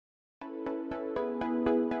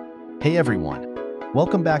Hey everyone,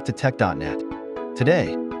 welcome back to Tech.net.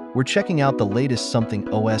 Today, we're checking out the latest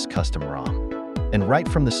Something OS custom ROM. And right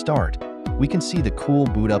from the start, we can see the cool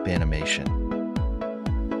boot up animation.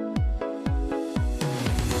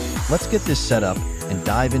 Let's get this set up and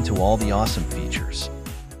dive into all the awesome features.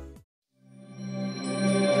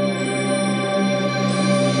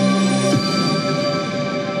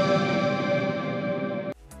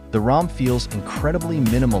 The ROM feels incredibly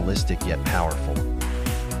minimalistic yet powerful.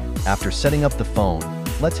 After setting up the phone,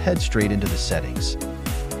 let's head straight into the settings.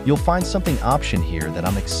 You'll find something option here that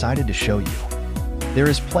I'm excited to show you. There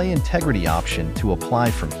is Play Integrity option to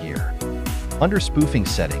apply from here. Under Spoofing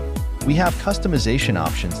setting, we have customization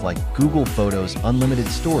options like Google Photos Unlimited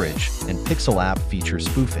Storage and Pixel app feature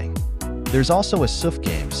spoofing. There's also a SUF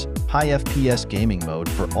Games, high FPS gaming mode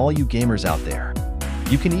for all you gamers out there.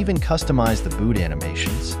 You can even customize the boot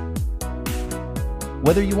animations.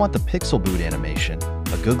 Whether you want the pixel boot animation,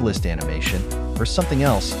 a Googlist animation, or something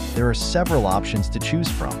else, there are several options to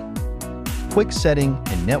choose from. Quick setting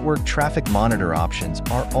and network traffic monitor options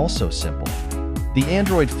are also simple. The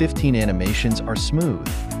Android 15 animations are smooth,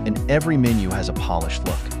 and every menu has a polished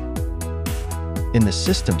look. In the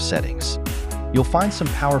system settings, you'll find some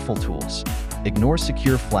powerful tools. Ignore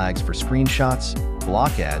secure flags for screenshots,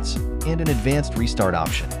 block ads, and an advanced restart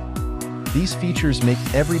option. These features make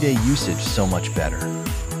everyday usage so much better.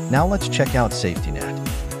 Now let's check out SafetyNet.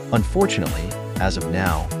 Unfortunately, as of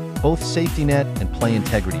now, both SafetyNet and Play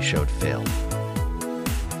Integrity showed failed.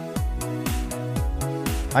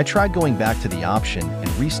 I tried going back to the option and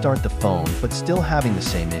restart the phone, but still having the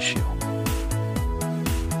same issue.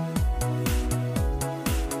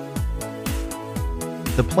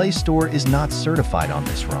 The Play Store is not certified on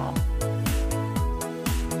this ROM.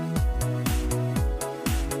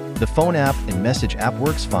 The phone app and message app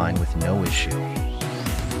works fine with no issue.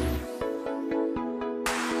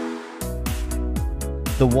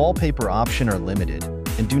 The wallpaper option are limited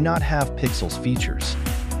and do not have pixels features.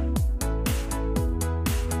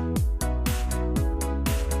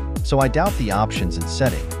 So I doubt the options and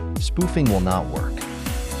setting. Spoofing will not work.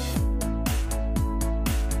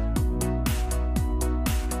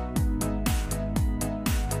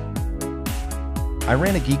 I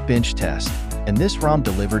ran a Geekbench test, and this ROM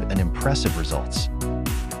delivered an impressive results.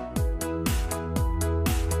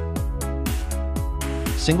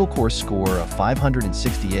 Single-core score of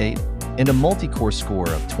 568 and a multi-core score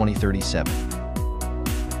of 2037.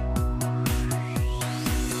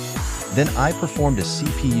 Then I performed a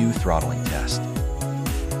CPU throttling test.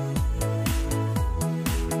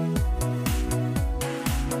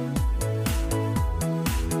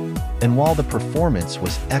 And while the performance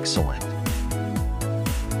was excellent,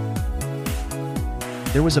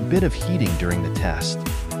 there was a bit of heating during the test.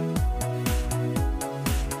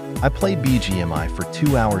 I played BGMI for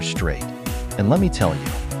 2 hours straight, and let me tell you,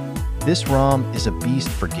 this ROM is a beast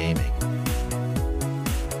for gaming.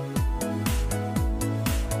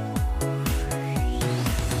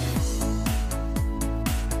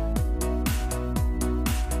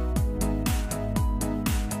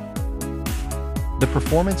 The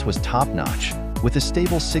performance was top-notch, with a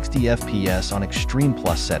stable 60 FPS on Extreme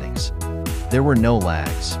Plus settings. There were no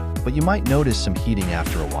lags, but you might notice some heating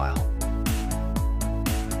after a while.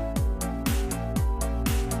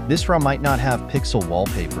 This ROM might not have pixel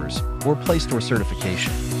wallpapers or Play Store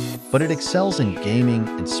certification, but it excels in gaming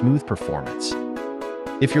and smooth performance.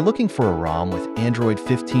 If you're looking for a ROM with Android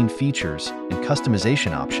 15 features and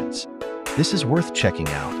customization options, this is worth checking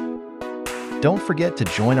out. Don't forget to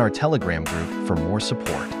join our Telegram group for more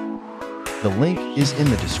support. The link is in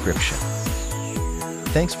the description.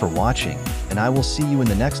 Thanks for watching, and I will see you in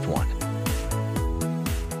the next one.